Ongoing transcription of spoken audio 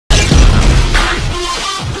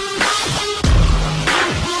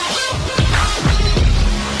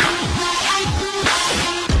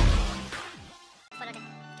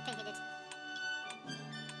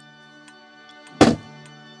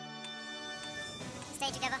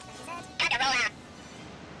stay together, as he said. Time to roll out.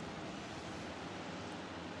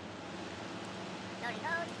 Loading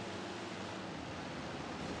load.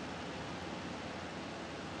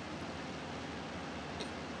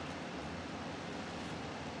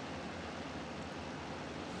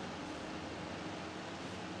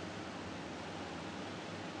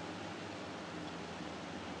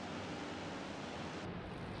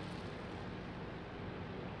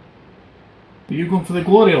 Are you going for the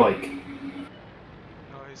glory like? No,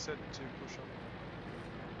 he said to push up.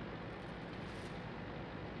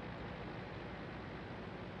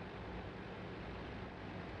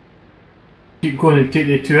 Keep going and take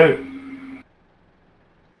the two out.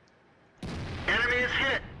 Enemy is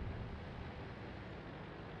hit.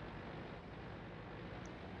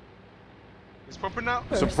 He's popping out.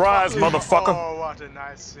 Surprise, motherfucker! Oh, what a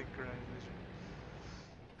nice synchronization.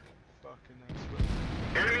 Fucking nice.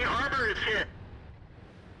 Enemy armor is hit.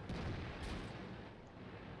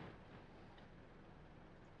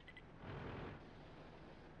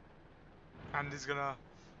 And he's gonna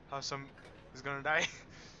have some. He's gonna die.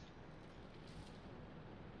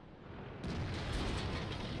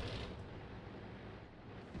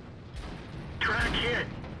 Track hit.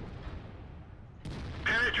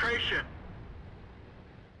 Penetration.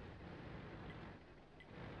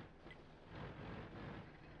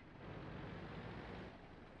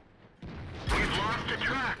 We've lost a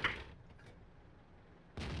track.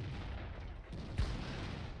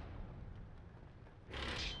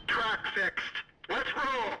 Track fixed. Let's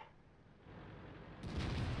roll.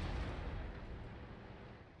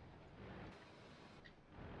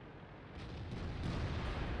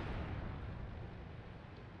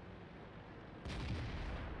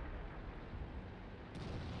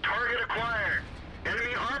 Target acquired.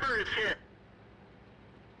 Enemy armor is hit.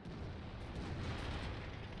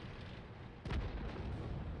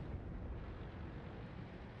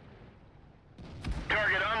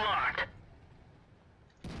 Target unlocked.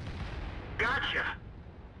 Gotcha.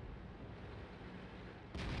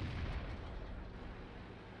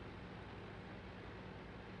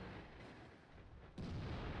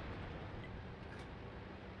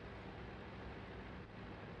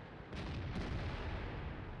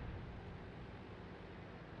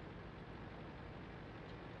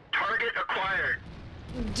 Target acquired.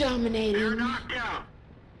 They're Dominating. knocked down.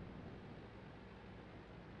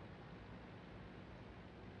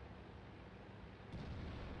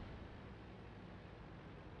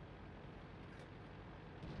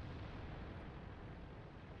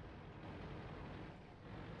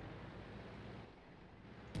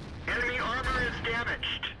 Enemy armor is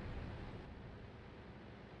damaged.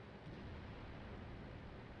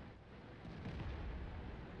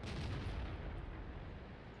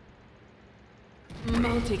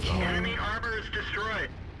 Multi-kill. Enemy armor is destroyed.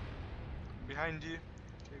 Behind you.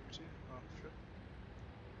 KOWAR. Oh, shit.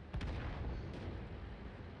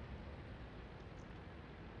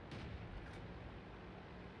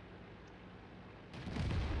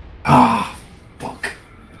 Ah, fuck.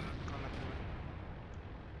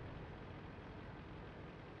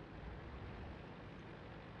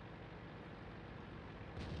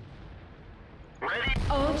 Ready?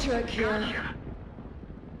 Ultra kill. Gotcha.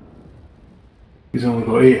 He's only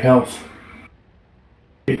got 8 health.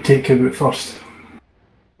 You take him out first.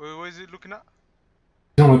 Wait, what is he looking at?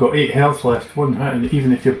 He's only got 8 health left. One hit, and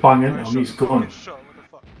even if you bang into him, he's gone. Shot, what the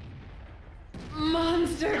fuck?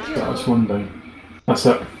 Monster kill. That's one down. That's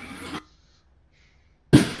it.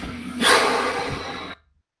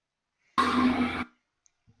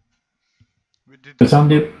 We did Is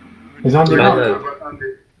Andy? Is Andy back?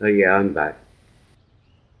 Oh yeah, I'm back.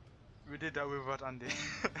 We did that without Andy.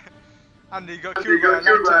 Andy got killed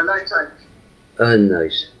by a light tank. Oh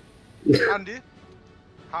nice. Andy?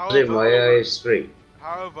 I was in my IS3.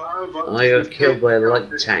 However, I got killed by a light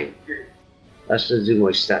tank. That's to do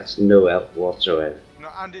my stats, no help whatsoever. no,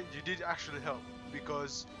 Andy, you did actually help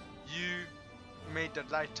because you made that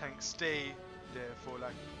light tank stay there for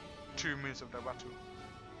like 2 minutes of the battle.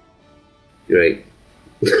 Great.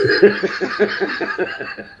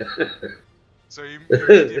 So you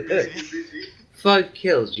made it busy. 5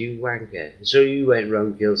 kills, you wanker. So you went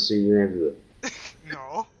round kill stealing everyone.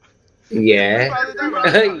 No. Yeah.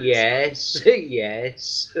 Yes.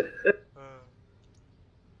 Yes.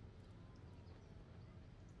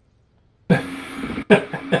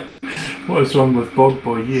 What's wrong with Bog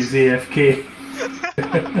Boy? He is AFK.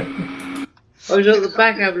 I was at the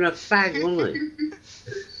back having a fag, wasn't I?